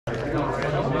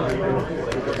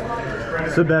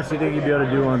What's the best you think you'd be able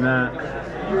to do on that?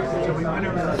 20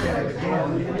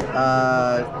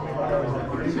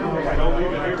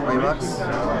 bucks.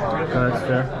 That's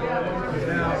fair.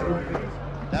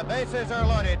 The bases are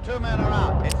loaded. 2 men are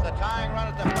out. It's the tying run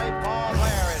at the plate. Paul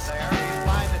Blair is there. He's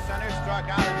flying to center. Struck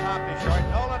out and popped his short.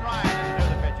 Nolan Ryan is to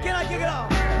the pitching. Can I kick it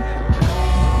off?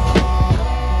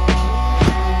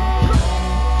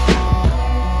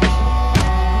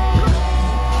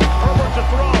 Herbert to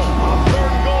throw. On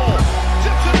third and goal.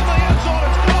 Tips it in the end zone.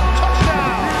 It's caught.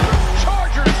 Touchdown.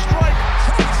 Chargers strike.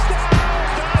 Touchdown.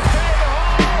 Dante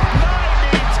Hall.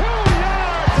 92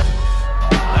 yards.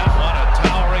 That one a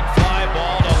towering fly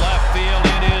ball to left field.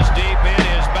 It is deep. It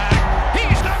is back.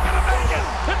 He's not going to make it.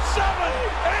 It's 7,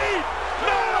 8,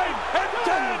 9, and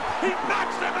 10. He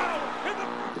knocks him out. In the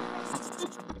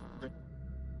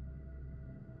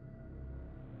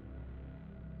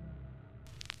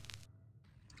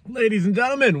Ladies and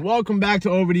gentlemen, welcome back to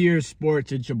Over the Years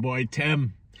Sports. It's your boy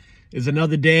Tim. It's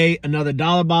another day, another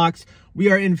dollar box. We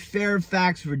are in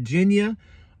Fairfax, Virginia.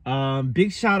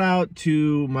 Big shout out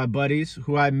to my buddies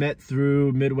who I met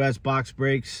through Midwest Box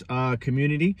Breaks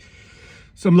community.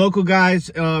 Some local guys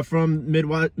from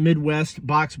Midwest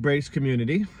Box Breaks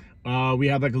community. We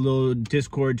have like a little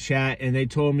Discord chat, and they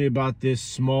told me about this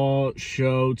small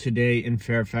show today in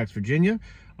Fairfax, Virginia.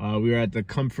 We were at the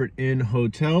Comfort Inn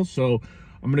Hotel, so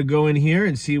I'm going to go in here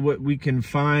and see what we can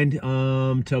find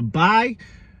to buy,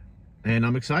 and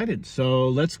I'm excited. So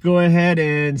let's go ahead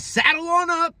and saddle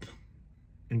on up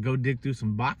and go dig through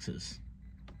some boxes.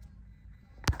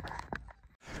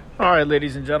 All right,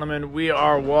 ladies and gentlemen, we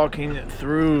are walking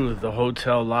through the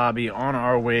hotel lobby on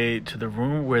our way to the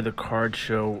room where the card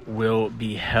show will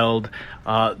be held.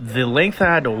 The length I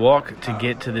had to walk to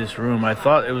get to this room, I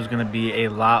thought it was going to be a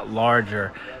lot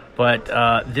larger. But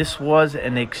this was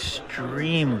an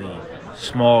extremely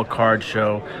small card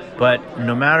show. But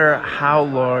no matter how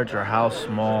large or how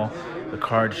small the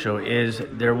card show is,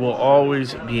 there will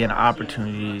always be an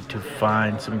opportunity to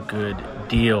find some good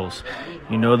deals.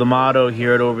 You know the motto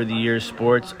here at Over the Years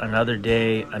Sports, another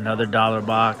day, another dollar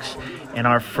box. In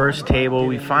our first table,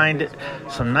 we find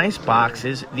some nice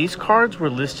boxes. These cards were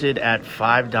listed at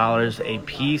 $5 a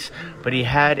piece, but he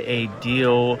had a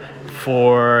deal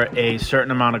for a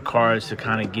certain amount of cards to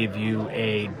kind of give you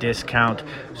a discount.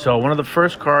 So one of the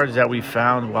first cards that we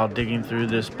found while digging through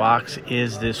this box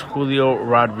is this Julio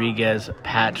Rodriguez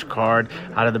patch card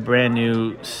out of the brand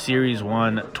new Series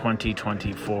 1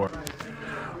 2024.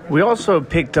 We also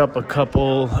picked up a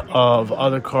couple of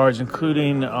other cards,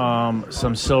 including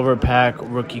some silver pack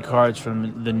rookie cards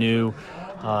from the new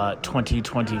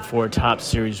 2024 Topps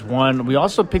Series 1. We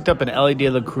also picked up an Ellie De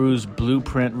La Cruz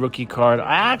blueprint rookie card.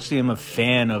 I actually am a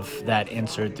fan of that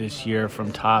insert this year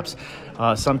from Topps.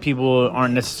 Some people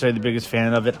aren't necessarily the biggest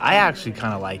fan of it. I actually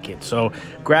kind of like it. So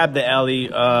grab the Ellie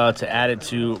to add it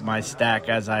to my stack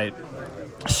as I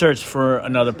search for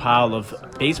another pile of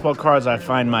baseball cards. I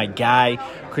find my guy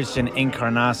Christian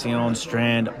Encarnacion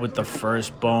Strand with the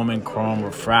first Bowman Chrome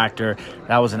Refractor.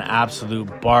 That was an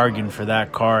absolute bargain for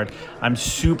that card. I'm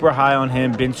super high on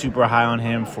him, been super high on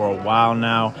him for a while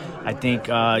now. I think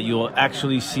you'll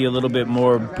actually see a little bit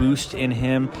more boost in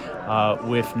him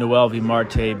with Noel V.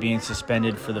 Marte being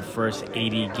suspended for the first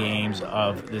 80 games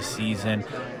of the season.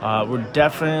 We're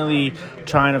definitely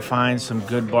trying to find some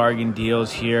good bargain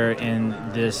deals here in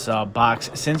this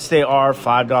box. Since they are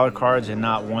 $5 cards and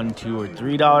not $1, $2, or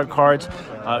 $3 cards,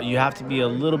 you have to be a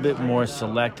little bit more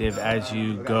selective as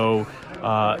you go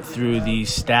through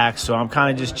these stacks. So I'm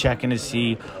kind of just checking to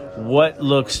see what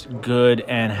looks good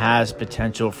and has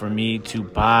potential for me to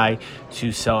buy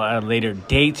to sell at a later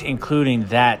date, including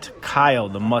that Kyle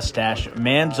the Mustache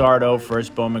Manzardo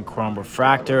first Bowman Chrome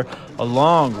Refractor,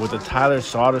 along with the Tyler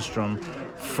Soderstrom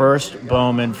first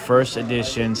Bowman first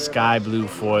edition sky blue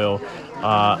foil.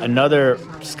 Another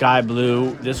sky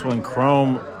blue, this one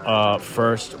Chrome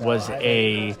first, was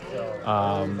a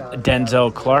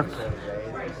Denzel Clark.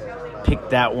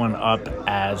 Picked that one up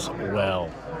as well.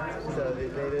 So they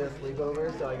did a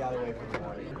sleepover, so I got away from the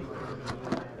morning.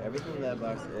 Everything in that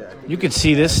box. You could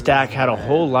see this stack had a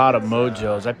whole lot of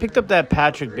mojos. I picked up that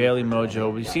Patrick Bailey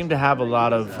mojo. We seem to have a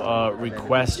lot of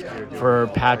requests for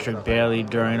Patrick Bailey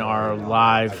during our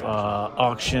live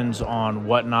auctions on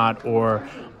Whatnot or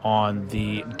on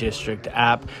the District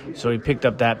app. So we picked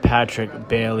up that Patrick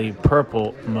Bailey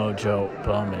purple mojo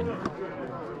Bowman.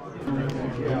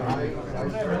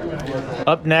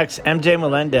 Up next, MJ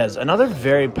Melendez, another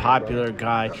very popular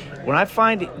guy. When I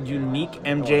find unique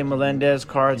MJ Melendez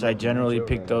cards, I generally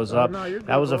pick those up.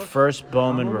 That was a first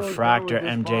Bowman refractor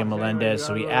MJ Melendez,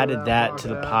 so we added that to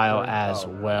the pile as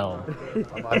well.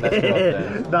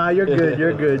 Nah, you're good.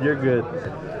 You're good. You're good.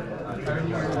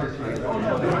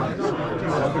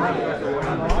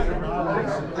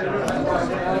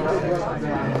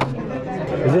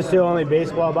 Is this the only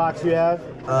baseball box you have?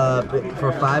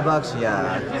 For $5,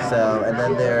 yeah. So, and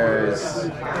then there's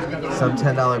some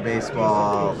 $10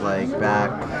 baseball like back.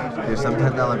 There's some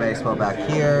 $10 baseball back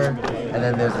here, and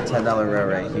then there's a $10 row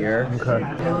right here. Okay.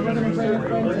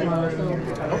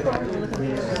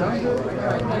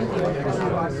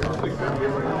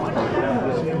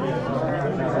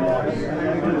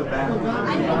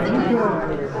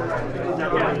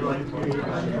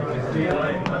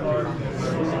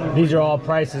 These are all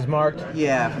prices marked?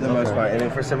 Yeah, for the most part. And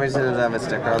if for some reason it doesn't have a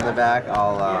sticker on the back,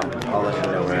 I'll let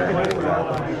you know where everything's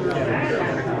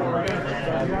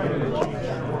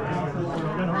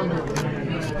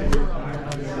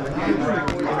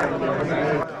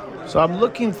at. So I'm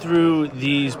looking through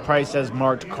these price as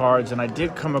marked cards, and I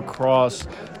did come across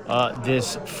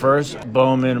this first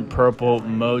Bowman Purple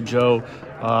Mojo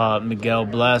Miguel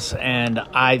Bless, and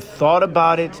I thought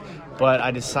about it, but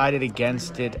I decided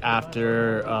against it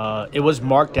after it was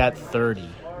marked at 30.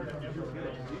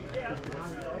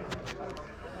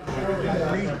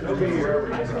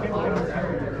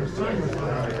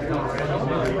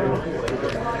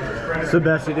 What's the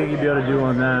best you think you'd be able to do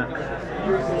on that?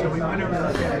 $20.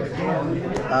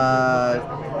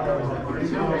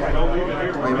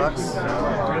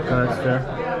 That's fair.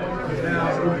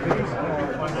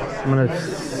 I'm gonna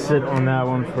sit on that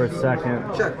one for a second.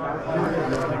 Sure.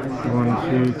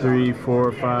 1, 2, 3,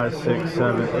 4, 5, 6,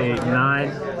 7, 8,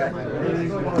 9.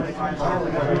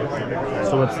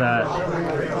 So what's that?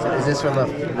 So is this from the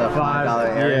 $5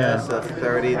 area? Yeah. So that's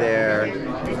 30 there,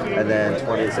 and then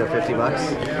 20, so $50.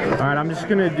 All right, I'm just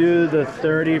gonna do the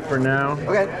 30 for now,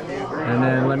 Okay. and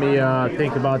then let me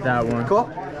think about that one. Cool.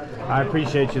 I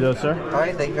appreciate you though, sir. All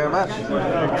right. Thank you very much.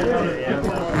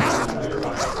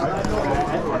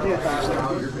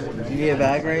 Do you need a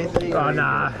bag or anything? Oh,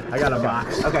 nah, I got a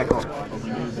box. Okay, cool.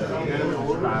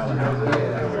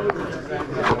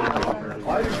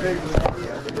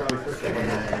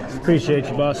 Appreciate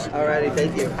you, boss. Alrighty,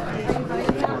 thank you.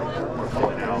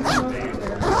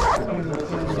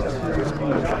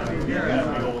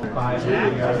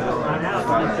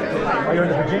 You're on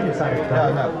the Virginia side.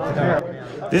 No.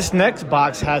 This next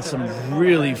box had some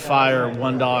really fire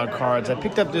 $1 cards. I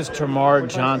picked up this Tamar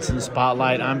Johnson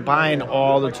Spotlight. I'm buying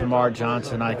all the Tamar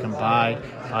Johnson I can buy.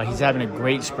 He's having a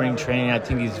great spring training. I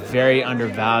think he's very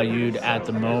undervalued at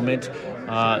the moment.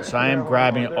 So I am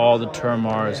grabbing all the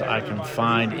Tamars I can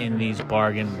find in these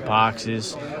bargain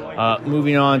boxes.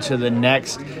 Moving on to the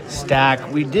next stack,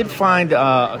 we did find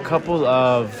a couple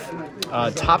of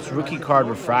Topps rookie card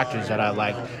refractors that I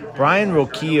like. Brian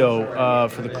Roquillo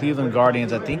for the Cleveland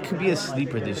Guardians, I think, could be a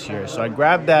sleeper this year. So I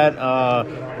grabbed that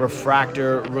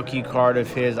refractor rookie card of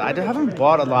his. I haven't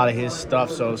bought a lot of his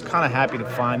stuff, so I was kind of happy to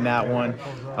find that one.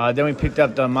 Then we picked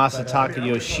up the Masataka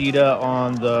Yoshida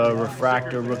on the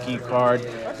refractor rookie card.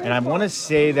 And I want to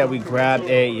say that we grabbed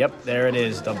yep, there it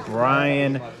is, the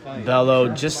Brian Bello.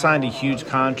 Just signed a huge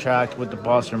contract with the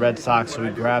Boston Red Sox, so we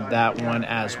grabbed that one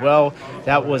as well.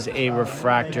 That was a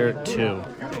refractor too.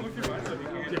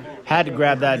 Had to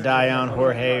grab that Dion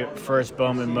Jorge first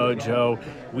Bowman Mojo.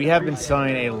 We have been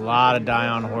selling a lot of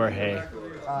Dion Jorge.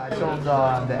 I sold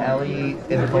the Ellie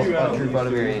in the True Photo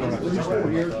Variation.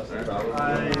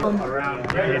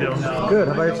 Good.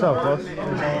 How about yourself, boss?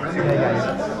 Hey guys.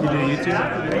 You do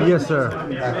YouTube? Yes, sir.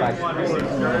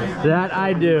 That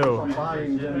I do.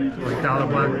 Like dollar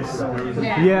blocks?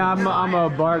 Yeah, I'm a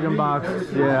bargain box.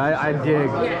 Yeah, I dig.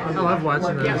 I love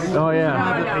watching those. Oh yeah.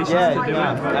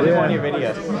 I've been watching your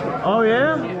videos. Oh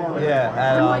yeah. Yeah,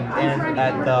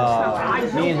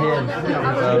 at me and him. We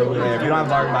don't have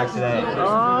bargain box today.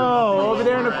 Oh, over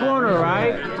there in the corner,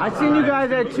 right? I seen you guys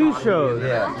at 2 shows.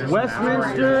 Yeah.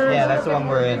 Westminster. Yeah, that's the one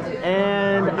we're in.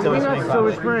 And I think that's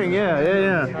Silver Spring. Yeah.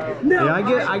 Yeah,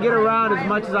 I get around as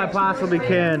much as I possibly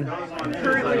can.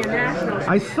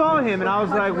 I saw him and I was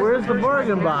like, "Where's the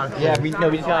bargain box?" Yeah, we just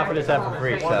got offered this out for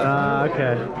free. So.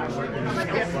 Okay.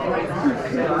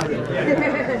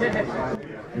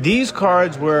 These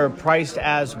cards were priced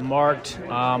as marked.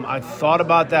 I thought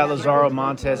about that Lazaro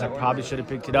Montes. I probably should have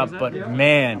picked it up, but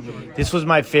man, this was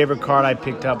my favorite card I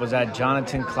picked up. Was that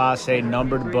Jonathan Clase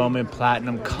numbered Bowman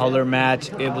Platinum color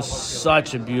match. It was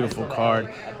such a beautiful card.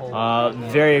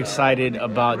 Very excited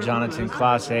about Jonathan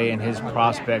Clase and his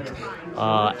prospect.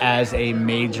 as a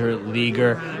major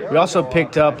leaguer. We also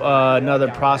picked up another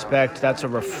prospect. That's a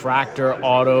refractor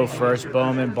auto, first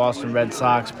Bowman, Boston Red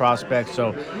Sox prospect.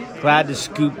 So glad to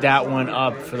scoop that one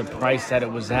up for the price that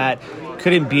it was at.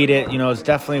 Couldn't beat it. You know, it's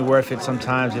definitely worth it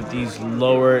sometimes at these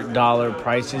lower dollar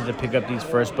prices to pick up these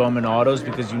first Bowman autos,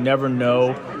 because you never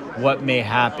know what may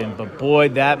happen. But boy,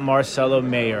 that Marcelo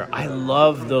Mayer, I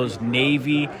love those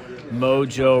navy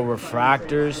Mojo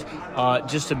refractors.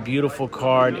 Just a beautiful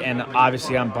card, and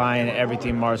obviously I'm buying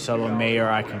everything Marcelo Mayer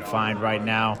I can find right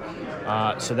now.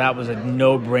 So that was a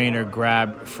no-brainer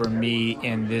grab for me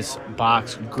in this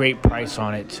box. Great price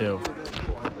on it too.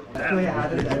 All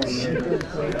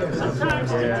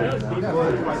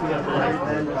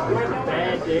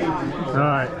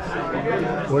right.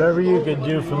 Whatever you could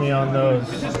do for me on those.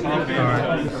 All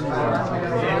right.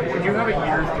 Would you have a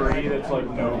year 3 that's like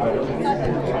no better than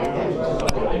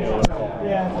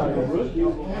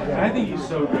I think he's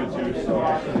so good too. So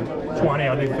 20,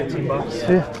 I'll do $15.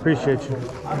 Yeah, appreciate you.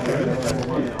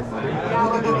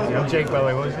 I'm Jake, by the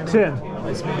way. What was your name? Tim,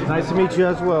 nice to meet you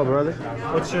as well, brother.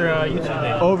 What's your YouTube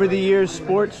name? Over the Years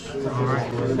Sports.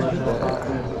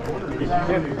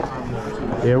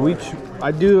 Yeah,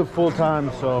 I do it full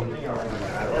time, so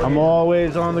I'm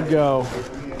always on the go.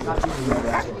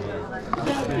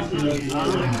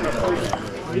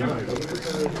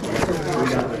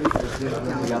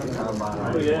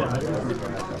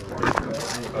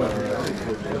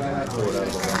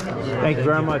 Thank you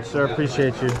very much, sir.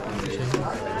 Appreciate you.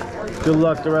 Good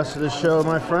luck the rest of the show,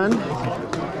 my friend.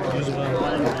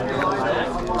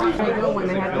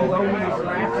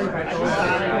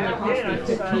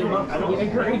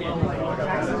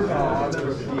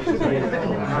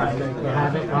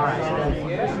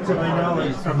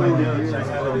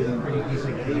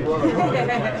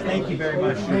 Thank you very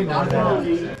much.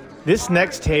 This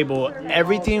next table,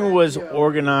 everything was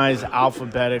organized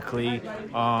alphabetically.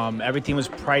 Everything was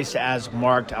priced as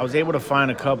marked. I was able to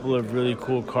find a couple of really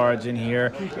cool cards in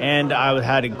here, and I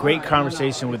had a great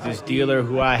conversation with this dealer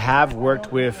who I have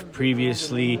worked with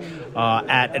previously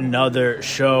at another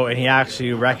show, and he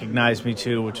actually recognized me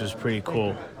too, which was pretty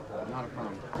cool.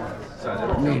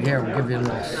 Here, we'll give you a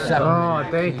little 7. Oh,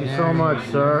 thank you so much,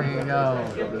 sir. There you go.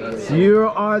 You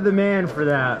are the man for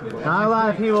that. Not a lot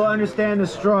of people understand the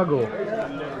struggle.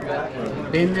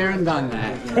 Been there and done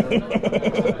that.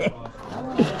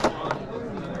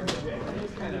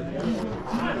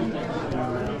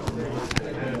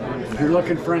 If you're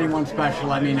looking for anyone special,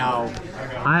 let me know.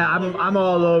 I'm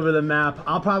all over the map.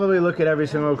 I'll probably look at every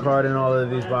single card in all of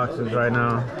these boxes right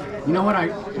now. You know what?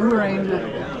 We were in.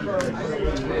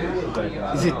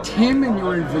 Is it Tim and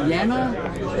you're in Vienna?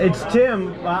 It's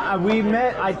Tim. We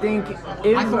met, I think,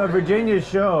 in a Virginia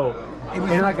show.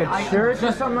 In like a church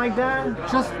or something like that?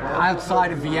 Just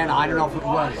outside of Vienna. I don't know if it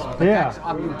was. But Yeah.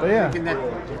 I'm Yeah. thinking that.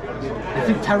 I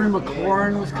think Terry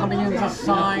McLaurin was coming in to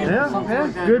sign or something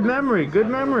like that. Good memory. Good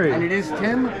memory. And it is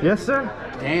Tim? Yes, sir.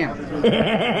 Damn.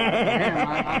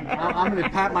 Damn, I'm going to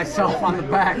pat myself on the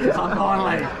back because I'm going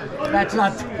like, that's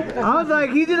not... I was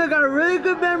like, he's either got a really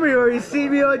good memory or he's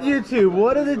seen me on YouTube.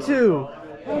 One of the two.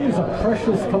 That is a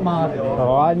precious commodity.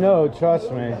 Oh, I know.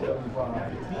 Trust me.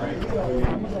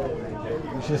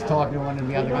 I was just talking to one of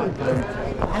the other guys.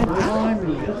 I had time,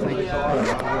 and it's like,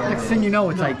 next thing you know,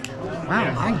 it's like,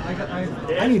 wow,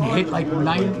 I need to hit like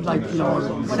 9, like, you know,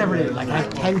 whatever it is. Like, I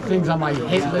have 10 things on my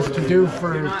hit list to do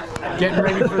for getting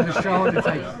ready for the show, and it's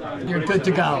like, you're good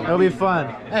to go. It'll be fun.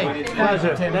 Hey,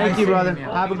 Pleasure. Tim, Thank nice you, seeing brother. you.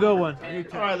 Have a good one.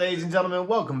 All right, ladies and gentlemen,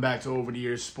 welcome back to Over the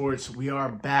Years Sports. We are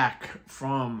back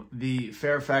from the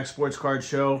Fairfax Sports Card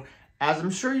Show. As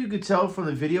I'm sure you could tell from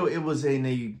the video, it was an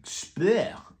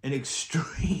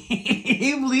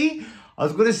extremely, I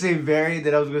was going to say very,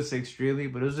 then I was going to say extremely,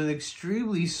 but it was an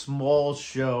extremely small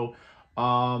show.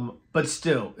 But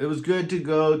still, it was good to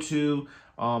go to.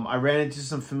 I ran into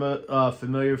some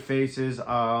familiar faces.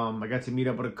 I got to meet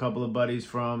up with a couple of buddies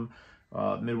from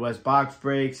Midwest Box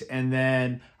Breaks, and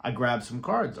then I grabbed some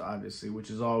cards, obviously,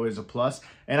 which is always a plus.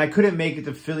 And I couldn't make it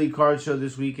to Philly Card Show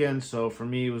this weekend, so for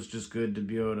me, it was just good to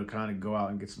be able to kind of go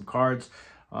out and get some cards.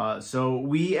 So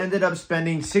we ended up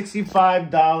spending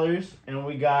 $65, and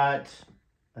we got,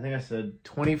 I think I said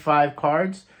 25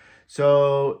 cards.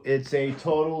 So it's a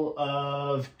total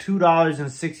of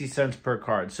 $2.60 per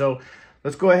card. So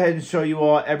let's go ahead and show you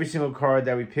all every single card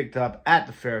that we picked up at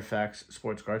the Fairfax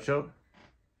Sports Card Show.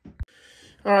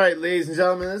 All right, ladies and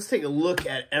gentlemen, let's take a look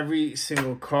at every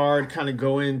single card, kind of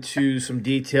go into some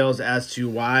details as to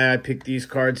why I picked these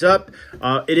cards up.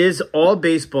 It is all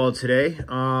baseball today.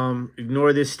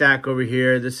 Ignore this stack over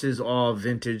here. This is all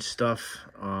vintage stuff.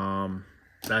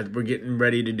 that we're getting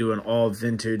ready to do an all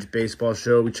vintage baseball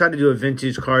show. We try to do a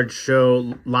vintage card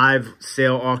show live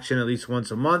sale auction at least once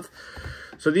a month.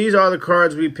 So these are the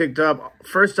cards we picked up.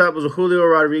 First up was a Julio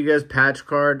Rodriguez patch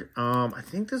card. I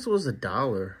think this was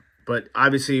 $1, but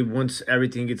obviously once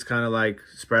everything gets kind of like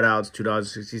spread out, it's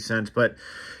 $2.60. But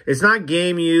it's not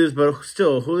game used, but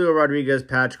still Julio Rodriguez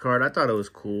patch card. I thought it was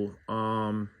cool.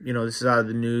 You know, this is out of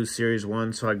the new Series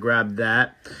 1, so I grabbed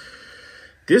that.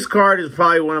 This card is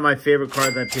probably one of my favorite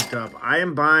cards I picked up.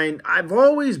 I've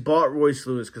always bought Royce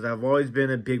Lewis because I've always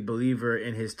been a big believer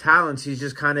in his talents. He's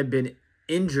just kind of been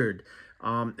injured.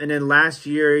 And then last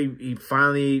year, he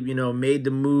finally, you know, made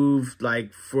the move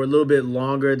like for a little bit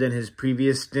longer than his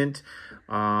previous stint.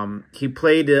 He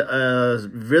played a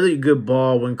really good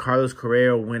ball when Carlos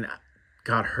Correa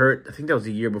got hurt. I think that was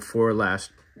the year before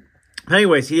last.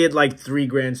 Anyways, he had like 3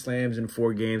 Grand Slams in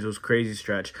 4 games. It was a crazy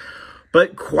stretch.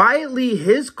 But quietly,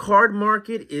 his card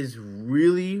market is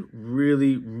really,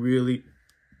 really, really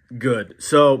good.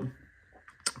 So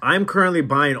I'm currently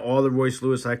buying all the Royce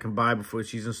Lewis I can buy before the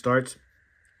season starts.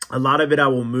 A lot of it I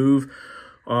will move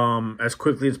as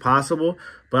quickly as possible.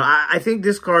 But I think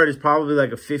this card is probably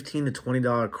like a $15 to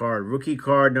 $20 card. Rookie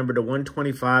card, number to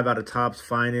 125 out of Topps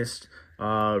Finest.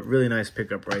 Really nice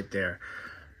pickup right there.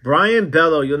 Brian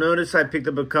Bello. You'll notice I picked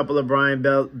up a couple of Brian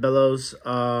Bellos.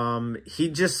 He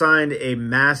just signed a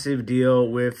massive deal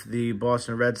with the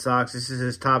Boston Red Sox. This is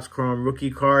his Topps Chrome rookie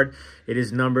card. It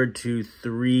is numbered to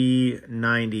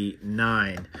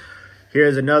 399.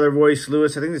 Here's another Royce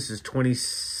Lewis. I think this is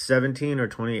 2017 or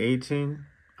 2018.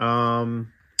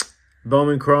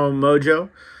 Bowman Chrome Mojo.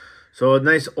 So a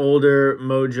nice older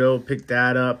Mojo. Picked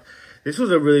that up. This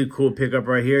was a really cool pickup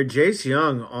right here. Jace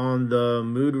Young on the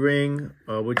Mood Ring,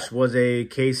 which was a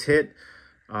case hit.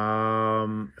 If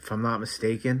I'm not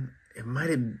mistaken, it might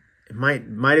have been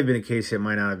a case hit,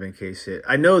 might not have been a case hit.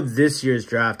 I know this year's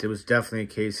draft, it was definitely a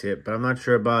case hit, but I'm not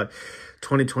sure about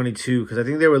 2022 because I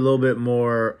think they were a little bit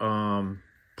more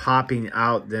popping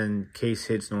out than case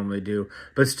hits normally do.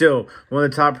 But still, one of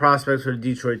the top prospects for the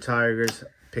Detroit Tigers.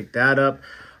 Picked that up.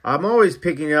 I'm always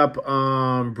picking up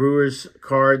Brewers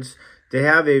cards. They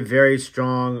have a very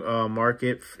strong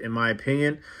market, in my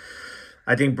opinion.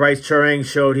 I think Bryce Turang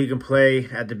showed he can play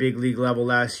at the big league level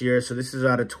last year. So this is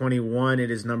out of 21.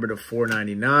 It is numbered to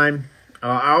 499.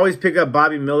 I always pick up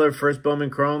Bobby Miller first Bowman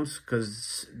Chromes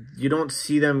because you don't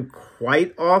see them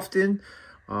quite often.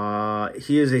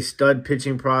 He is a stud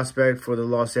pitching prospect for the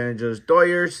Los Angeles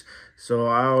Dodgers. So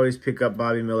I always pick up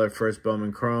Bobby Miller first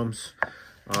Bowman Chromes.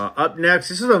 Up next,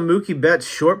 this is a Mookie Betts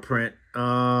short print.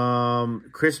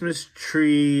 Christmas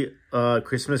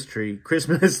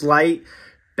light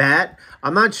bat.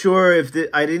 I'm not sure if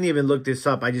I didn't even look this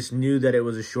up. I just knew that it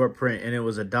was a short print and it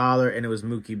was $1 and it was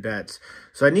Mookie Betts.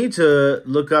 So I need to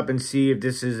look up and see if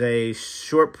this is a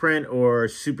short print or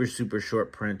super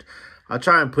short print. I'll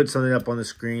try and put something up on the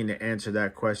screen to answer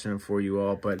that question for you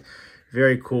all, but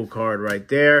very cool card right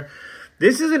there.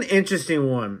 This is an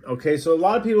interesting one, okay? So a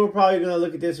lot of people are probably going to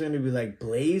look at this and be like,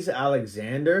 Blaze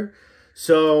Alexander.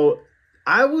 So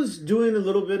I was doing a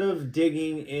little bit of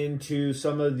digging into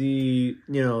some of the,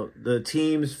 you know, the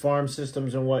teams, farm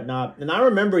systems and whatnot. And I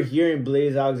remember hearing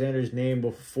Blaze Alexander's name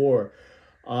before.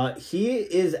 He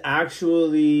is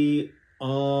actually,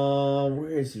 where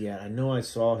is he at? I know I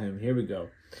saw him. Here we go.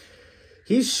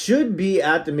 He should be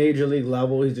at the major league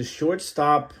level. He's a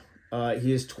shortstop.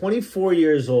 He is 24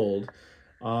 years old.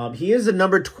 He is the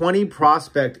number 20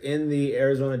 prospect in the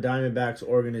Arizona Diamondbacks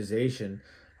organization.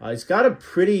 He's got a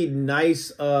pretty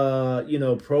nice, you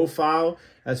know, profile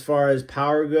as far as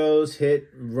power goes, hit,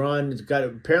 run.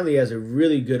 Apparently he has a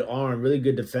really good arm, really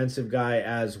good defensive guy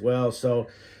as well. So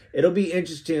it'll be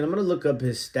interesting. I'm going to look up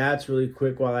his stats really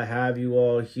quick while I have you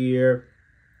all here.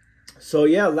 So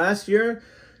yeah, last year,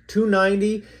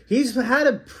 290. He's had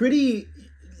a pretty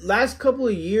last couple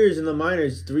of years in the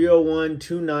minors, 301,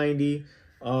 290.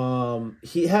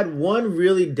 He had one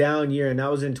really down year, and that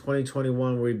was in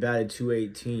 2021 where he batted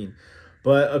 218.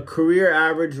 But a career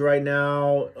average right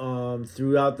now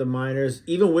throughout the minors,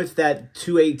 even with that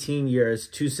 218 year, is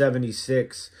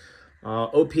 276.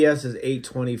 OPS is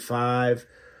 825.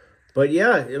 But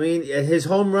yeah, I mean, his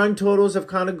home run totals have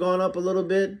kind of gone up a little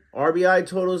bit. RBI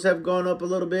totals have gone up a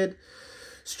little bit.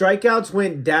 Strikeouts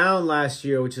went down last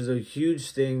year, which is a huge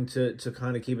thing to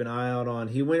kind of keep an eye out on.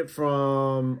 He went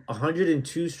from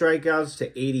 102 strikeouts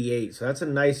to 88. So that's a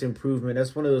nice improvement.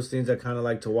 That's one of those things I kind of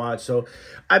like to watch. So,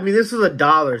 I mean, this is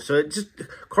 $1. So it just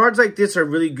cards like this are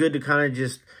really good to kind of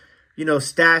just, you know,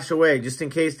 stash away just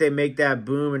in case they make that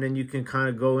boom. And then you can kind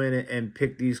of go in and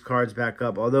pick these cards back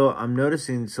up. Although I'm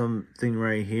noticing something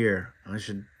right here. I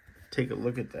should take a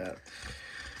look at that.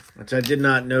 which I did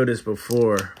not notice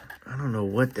before. I don't know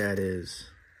what that is.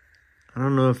 I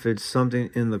don't know if it's something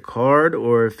in the card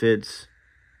or if it's...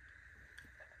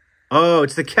 Oh,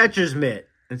 it's the catcher's mitt.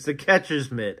 It's the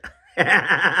catcher's mitt.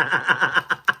 I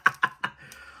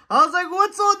was like,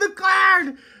 what's on the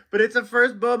card? But it's a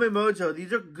first Bowman Mojo.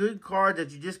 These are good cards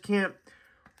that you just can't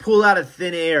pull out of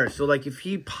thin air. So, like, if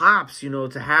he pops, you know,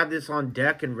 to have this on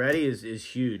deck and ready is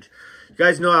huge. You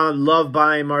guys know I love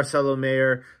buying Marcelo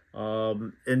Mayer.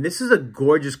 And this is a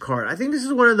gorgeous card. I think this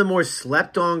is one of the more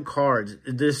slept-on cards.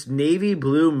 This navy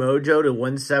blue Mojo to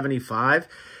 175.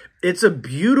 It's a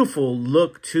beautiful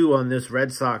look, too, on this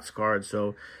Red Sox card.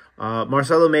 So,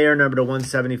 Marcelo Mayer, number to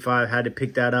 175, had to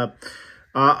pick that up.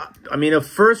 I mean, a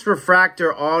first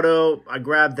refractor auto, I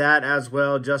grabbed that as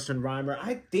well. Justin Reimer.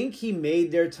 I think he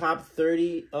made their top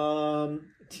 30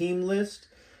 team list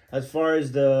as far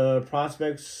as the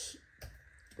prospects,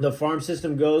 the farm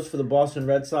system goes for the Boston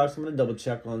Red Sox. I'm going to double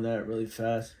check on that really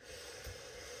fast.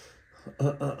 I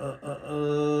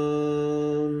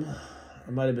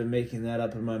might have been making that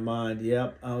up in my mind.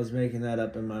 Yep, I was making that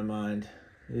up in my mind.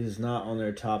 It is not on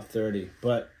their top 30.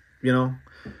 But, you know,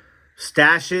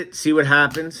 stash it, see what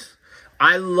happens.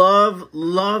 I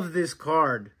love this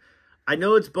card. I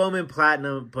know it's Bowman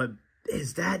Platinum, but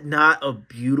is that not a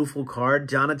beautiful card?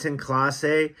 Jonathan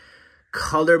Clase,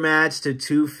 color match to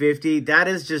 250. That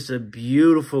is just a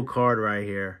beautiful card right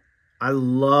here. I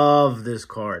love this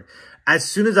card. As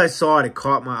soon as I saw it, it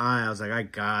caught my eye. I was like, I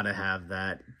gotta have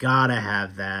that. Gotta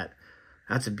have that.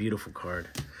 That's a beautiful card.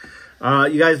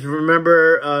 You guys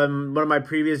remember one of my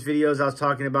previous videos, I was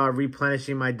talking about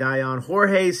replenishing my Dion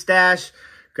Jorge stash.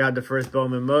 Grabbed the first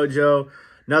Bowman Mojo.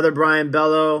 Another Brian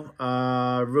Bello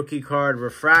rookie card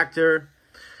refractor.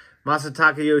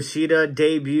 Masataka Yoshida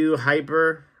debut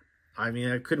hyper. I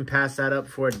mean, I couldn't pass that up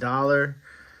for $1.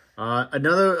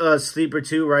 Another sleeper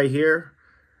too right here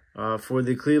for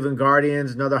the Cleveland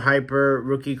Guardians. Another hyper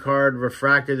rookie card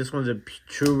refractor. This one's a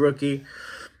true rookie.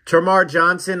 Termarr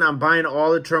Johnson, I'm buying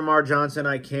all the Termarr Johnson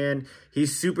I can.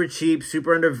 He's super cheap,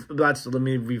 super under... Let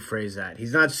me rephrase that.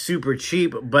 He's not super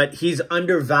cheap, but he's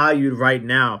undervalued right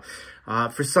now.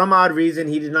 For some odd reason,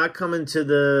 he did not come into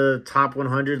the top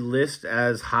 100 list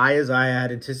as high as I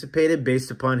had anticipated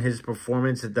based upon his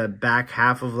performance at the back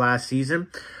half of last season.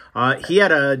 He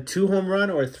had a 2-home run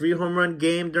or a 3-home run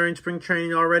game during spring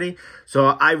training already. So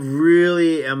I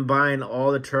really am buying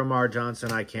all the Termarr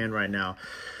Johnson I can right now.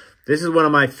 This is one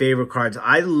of my favorite cards.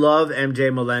 I love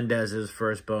MJ Melendez's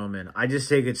first Bowman. I just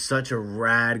think it's such a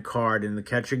rad card in the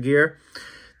catcher gear.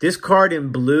 This card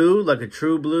in blue, like a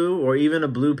true blue, or even a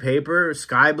blue paper,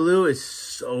 sky blue, is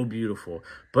so beautiful.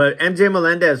 But MJ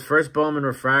Melendez, first Bowman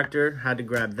refractor, had to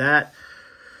grab that.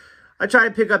 I tried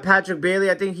to pick up Patrick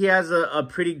Bailey. I think he has a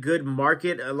pretty good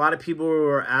market. A lot of people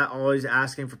were always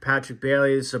asking for Patrick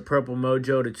Bailey. It's a purple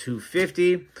Mojo to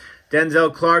 250.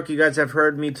 Denzel Clark, you guys have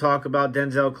heard me talk about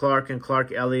Denzel Clark and Clark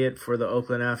Elliott for the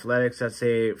Oakland Athletics. That's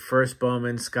a first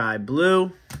Bowman sky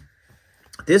blue.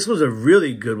 This was a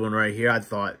really good one right here, I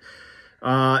thought.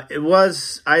 I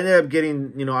ended up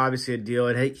getting, you know, obviously a deal.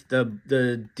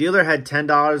 The dealer had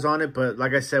 $10 on it, but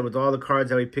like I said, with all the cards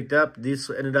that we picked up, this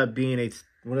ended up being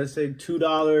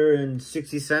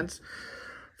 $2.60.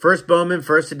 First Bowman,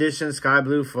 first edition, sky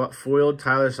blue foiled,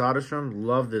 Tyler Soderstrom.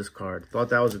 Love this card. Thought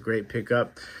that was a great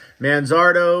pickup.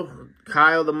 Manzardo,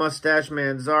 Kyle the Mustache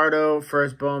Manzardo,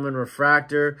 first Bowman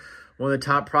refractor. One of the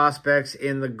top prospects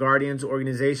in the Guardians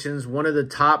organizations. One of the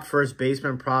top first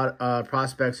baseman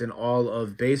prospects in all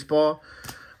of baseball.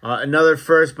 Another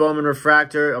first Bowman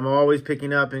refractor. I'm always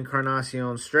picking up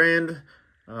Encarnacion Strand.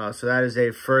 So that is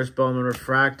a first Bowman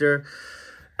refractor.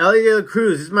 Ellie De La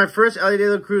Cruz. This is my first Ellie De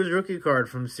La Cruz rookie card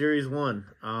from Series 1.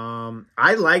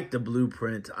 I like the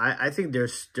blueprint. I think they're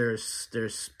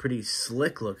pretty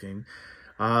slick looking.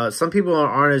 Some people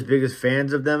aren't as big as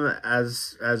fans of them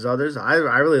as others. I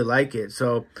really like it.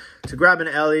 So to grab an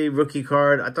Ellie rookie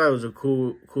card, I thought it was a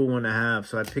cool one to have.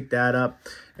 So I picked that up.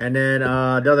 And then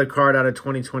another card out of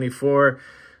 2024,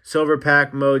 Silver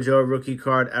Pack Mojo rookie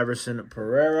card, Everson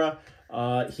Pereira.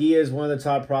 He is one of the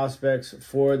top prospects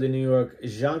for the New York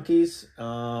Yankees.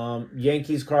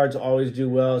 Yankees cards always do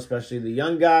well, especially the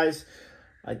young guys.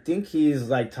 I think he's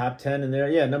like top 10 in there.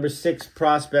 Yeah, number 6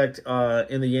 prospect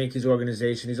in the Yankees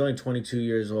organization. He's only 22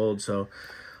 years old, so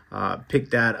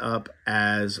pick that up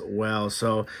as well.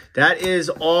 So that is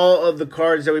all of the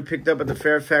cards that we picked up at the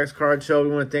Fairfax Card Show.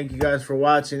 We want to thank you guys for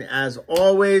watching. As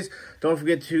always, don't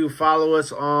forget to follow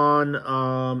us on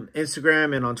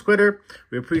Instagram and on Twitter.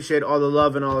 We appreciate all the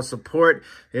love and all the support.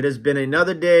 It has been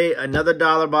another day, another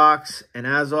dollar box. And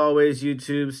as always,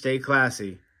 YouTube, stay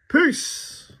classy.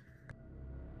 Peace.